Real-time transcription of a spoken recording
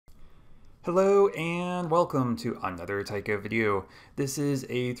Hello and welcome to another Tycho video. This is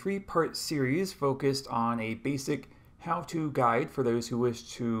a three-part series focused on a basic how-to guide for those who wish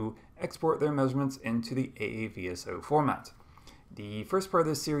to export their measurements into the AAVSO format. The first part of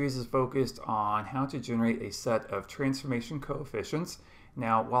this series is focused on how to generate a set of transformation coefficients.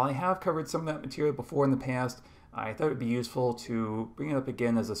 Now, while I have covered some of that material before in the past, I thought it would be useful to bring it up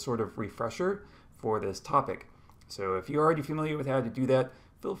again as a sort of refresher for this topic. So if you're already familiar with how to do that,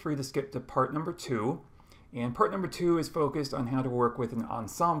 feel free to skip to part number 2. And part number 2 is focused on how to work with an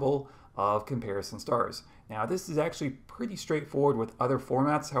ensemble of comparison stars. Now this is actually pretty straightforward with other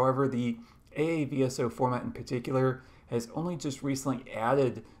formats. However, the AAVSO format in particular has only just recently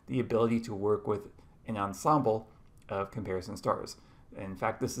added the ability to work with an ensemble of comparison stars. In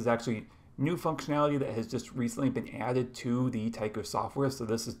fact, this is actually new functionality that has just recently been added to the Tycho software. So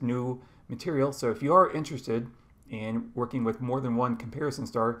this is new material. So if you are interested in working with more than one comparison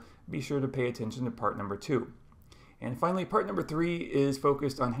star, be sure to pay attention to part number 2. And finally, part number 3 is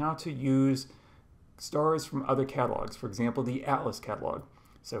focused on how to use stars from other catalogs, for example, the Atlas catalog.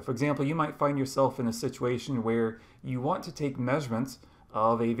 So for example, you might find yourself in a situation where you want to take measurements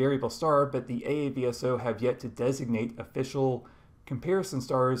of a variable star, but the AAVSO have yet to designate official comparison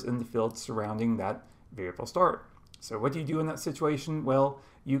stars in the field surrounding that variable star. So what do you do in that situation? Well,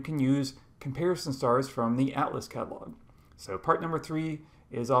 you can use comparison stars from the Atlas catalog. So part number 3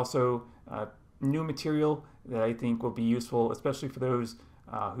 is also new material that I think will be useful, especially for those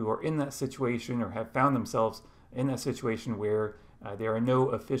who are in that situation or have found themselves in that situation where there are no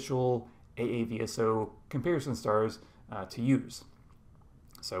official AAVSO comparison stars to use.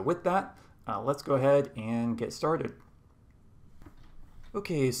 So with that, let's go ahead and get started.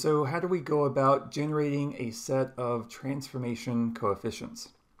 Okay, so how do we go about generating a set of transformation coefficients?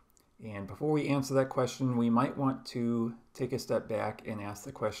 And before we answer that question, we might want to take a step back and ask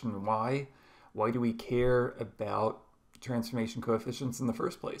the question, why? Why do we care about transformation coefficients in the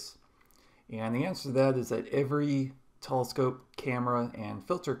first place? And the answer to that is that every telescope, camera, and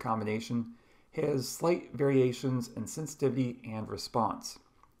filter combination has slight variations in sensitivity and response.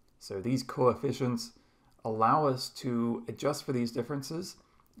 So these coefficients allow us to adjust for these differences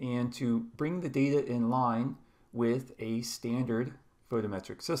and to bring the data in line with a standard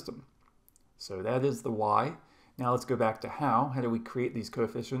photometric system. So that is the why. Now let's go back to how. How do we create these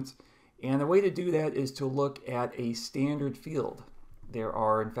coefficients? And the way to do that is to look at a standard field. There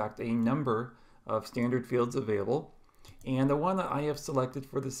are, in fact, a number of standard fields available. And the one that I have selected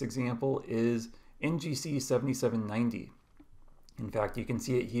for this example is NGC 7790. In fact, you can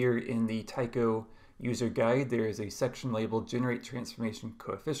see it here in the Tycho user guide. There is a section labeled Generate Transformation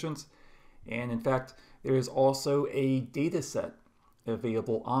Coefficients. And in fact, there is also a data set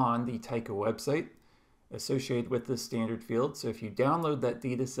available on the Tycho website associated with this standard field. So if you download that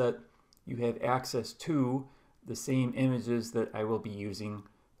data set, you have access to the same images that I will be using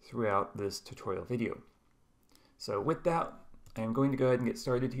throughout this tutorial video. So with that, I'm going to go ahead and get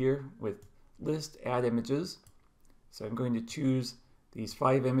started here with List Add Images. So I'm going to choose these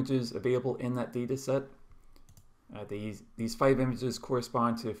 5 images available in that data set. These 5 images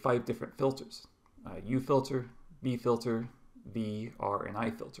correspond to 5 different filters: U filter, B filter, V, R, and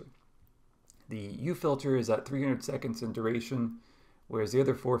I filter. The U filter is at 300 seconds in duration, whereas the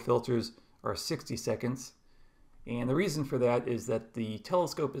other 4 filters are 60 seconds. And the reason for that is that the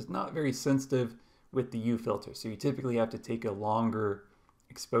telescope is not very sensitive with the U filter, so you typically have to take a longer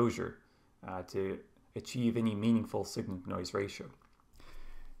exposure to achieve any meaningful signal-to-noise ratio.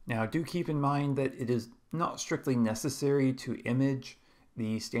 Now, do keep in mind that it is not strictly necessary to image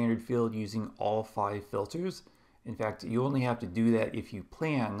the standard field using all 5 filters. In fact, you only have to do that if you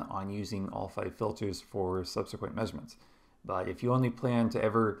plan on using all 5 filters for subsequent measurements. But if you only plan to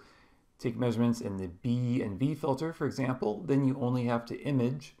ever take measurements in the B and V filter, for example, then you only have to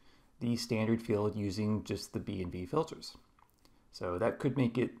image the standard field using just the B and V filters. So that could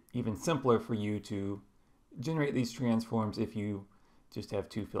make it even simpler for you to generate these transforms if you just have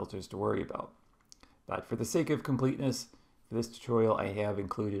 2 filters to worry about. But for the sake of completeness, for this tutorial, I have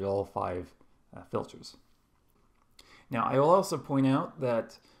included all 5 filters. Now, I will also point out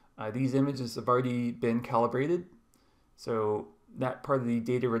that these images have already been calibrated, so that part of the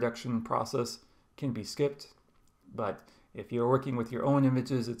data reduction process can be skipped. But if you're working with your own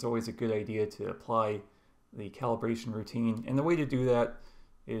images, it's always a good idea to apply the calibration routine. And the way to do that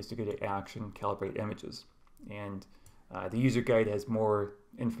is to go to Action, Calibrate Images. And the user guide has more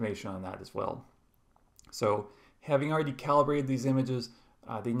information on that as well. So having already calibrated these images,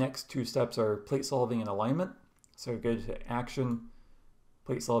 the next 2 steps are plate solving and alignment. So go to Action,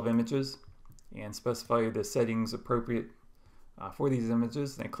 Plate Solve Images, and specify the settings appropriate for these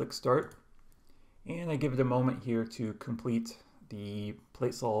images, then click Start. And I give it a moment here to complete the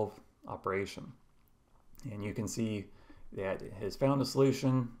plate solve operation. And you can see that it has found a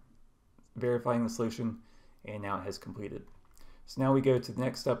solution, verifying the solution, and now it has completed. So now we go to the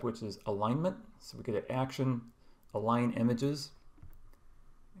next step, which is alignment. So we go to Action, Align Images.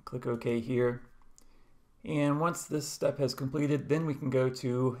 Click OK here. And once this step has completed, then we can go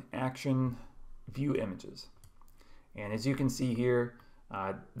to Action, View Images. And as you can see here,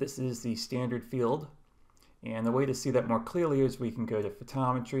 this is the standard field. And the way to see that more clearly is we can go to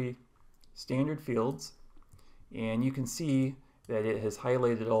Photometry, Standard Fields, and you can see that it has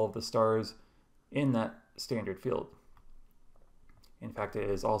highlighted all of the stars in that standard field. In fact, it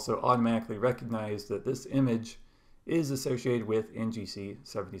has also automatically recognized that this image is associated with NGC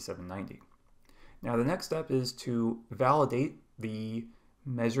 7790. Now the next step is to validate the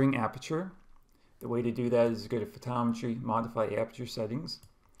measuring aperture. The way to do that is to go to Photometry, Modify Aperture Settings.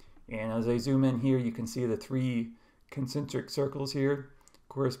 And as I zoom in here, you can see the 3 concentric circles here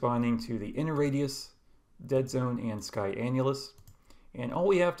corresponding to the inner radius, dead zone, and sky annulus. And all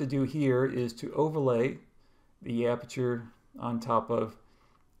we have to do here is to overlay the aperture on top of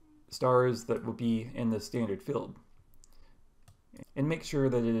stars that will be in the standard field and make sure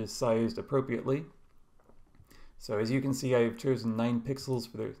that it is sized appropriately. So as you can see, I've chosen 9 pixels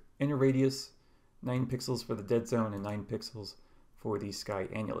for the inner radius, 9 pixels for the dead zone, and 9 pixels for the sky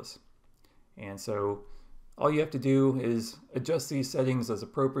annulus. And so all you have to do is adjust these settings as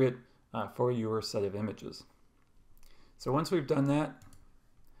appropriate for your set of images. So once we've done that,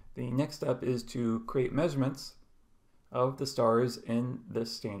 the next step is to create measurements of the stars in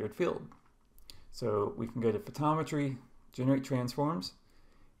this standard field. So we can go to Photometry, Generate Transforms,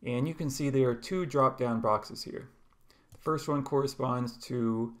 and you can see there are 2 drop-down boxes here. The first one corresponds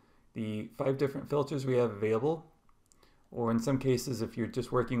to the 5 different filters we have available, or in some cases, if you're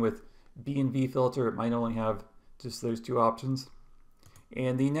just working with B and V filter, it might only have just those 2 options.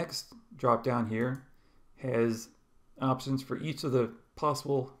 And the next drop-down here has options for each of the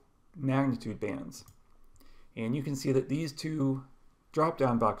possible magnitude bands. And you can see that these 2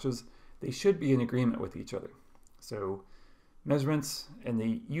 drop-down boxes, they should be in agreement with each other. So measurements in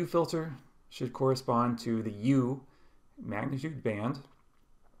the U filter should correspond to the U magnitude band.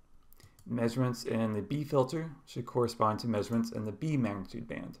 Measurements in the B filter should correspond to measurements in the B magnitude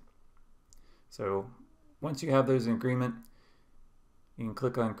band. So once you have those in agreement, you can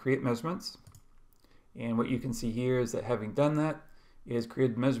click on Create Measurements. And what you can see here is that having done that, it has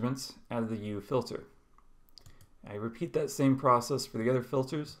created measurements out of the U filter. I repeat that same process for the other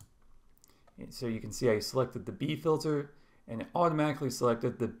filters. And so you can see I selected the B filter and it automatically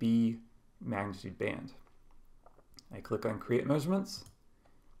selected the B magnitude band. I click on Create Measurements,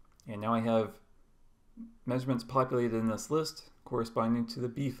 and now I have measurements populated in this list corresponding to the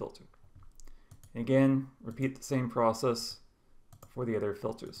B filter. And again, repeat the same process for the other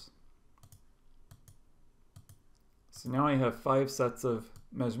filters. So now I have 5 sets of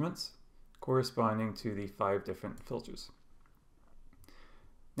measurements corresponding to the 5 different filters.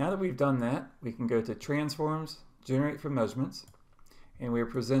 Now that we've done that, we can go to Transforms, Generate from Measurements, and we are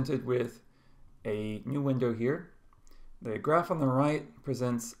presented with a new window here. The graph on the right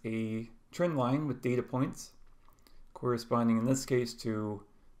presents a trend line with data points corresponding in this case to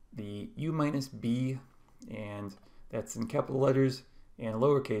the U minus B, and that's in capital letters, and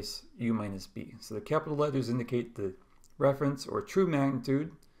lowercase u minus b. So the capital letters indicate the reference or true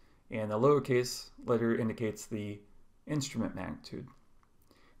magnitude, and the lowercase letter indicates the instrument magnitude.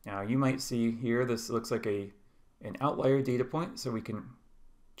 Now you might see here this looks like an outlier data point, so we can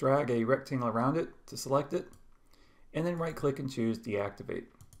drag a rectangle around it to select it, and then right click and choose Deactivate.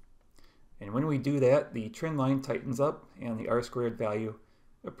 And when we do that, the trend line tightens up and the r-squared value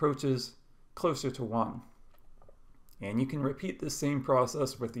approaches closer to 1. And you can repeat the same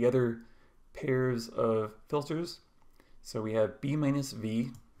process with the other pairs of filters. So we have B minus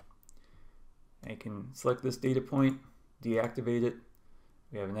V. I can select this data point, deactivate it.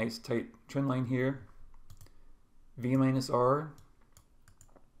 We have a nice tight trend line here. V minus R.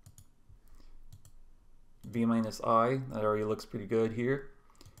 V minus I, that already looks pretty good here.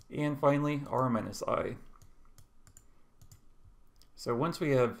 And finally, R minus I. So once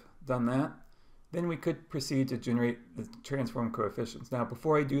we have done that, then we could proceed to generate the transform coefficients. Now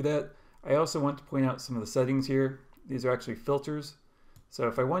before I do that, I also want to point out some of the settings here. These are actually filters. So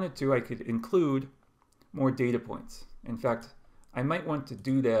if I wanted to, I could include more data points. In fact, I might want to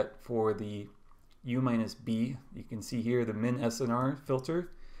do that for the U minus B. You can see here the min SNR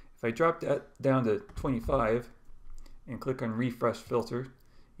filter. If I drop that down to 25 and click on refresh filter,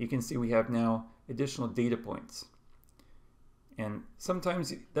 you can see we have now additional data points. And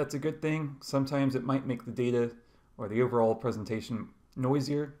sometimes that's a good thing. Sometimes it might make the data or the overall presentation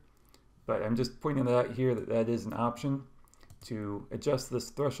noisier. But I'm just pointing that out here that is an option to adjust this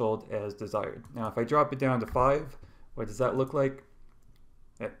threshold as desired. Now, if I drop it down to 5, what does that look like?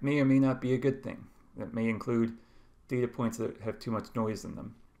 That may or may not be a good thing. That may include data points that have too much noise in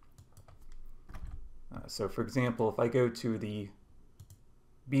them. So for example, if I go to the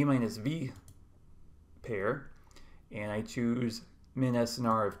B minus V pair and I choose min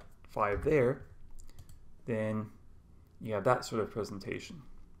SNR of 5 there, then you have that sort of presentation.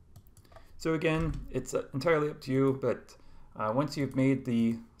 So again, it's entirely up to you, but once you've made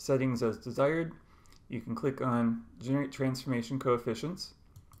the settings as desired, you can click on Generate Transformation Coefficients,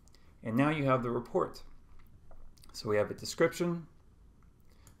 and now you have the report. So we have a description,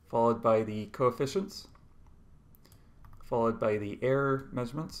 followed by the coefficients, followed by the error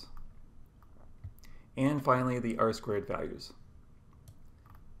measurements, and finally the R-squared values.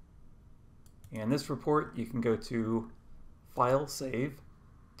 And this report, you can go to File, Save,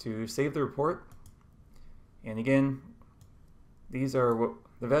 to save the report. And again, these are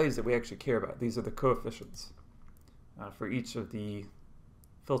the values that we actually care about. These are the coefficients for each of the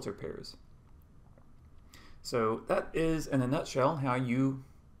filter pairs. So that is, in a nutshell, how you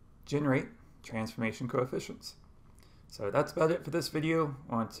generate transformation coefficients. So that's about it for this video.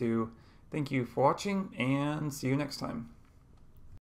 I want to thank you for watching and see you next time.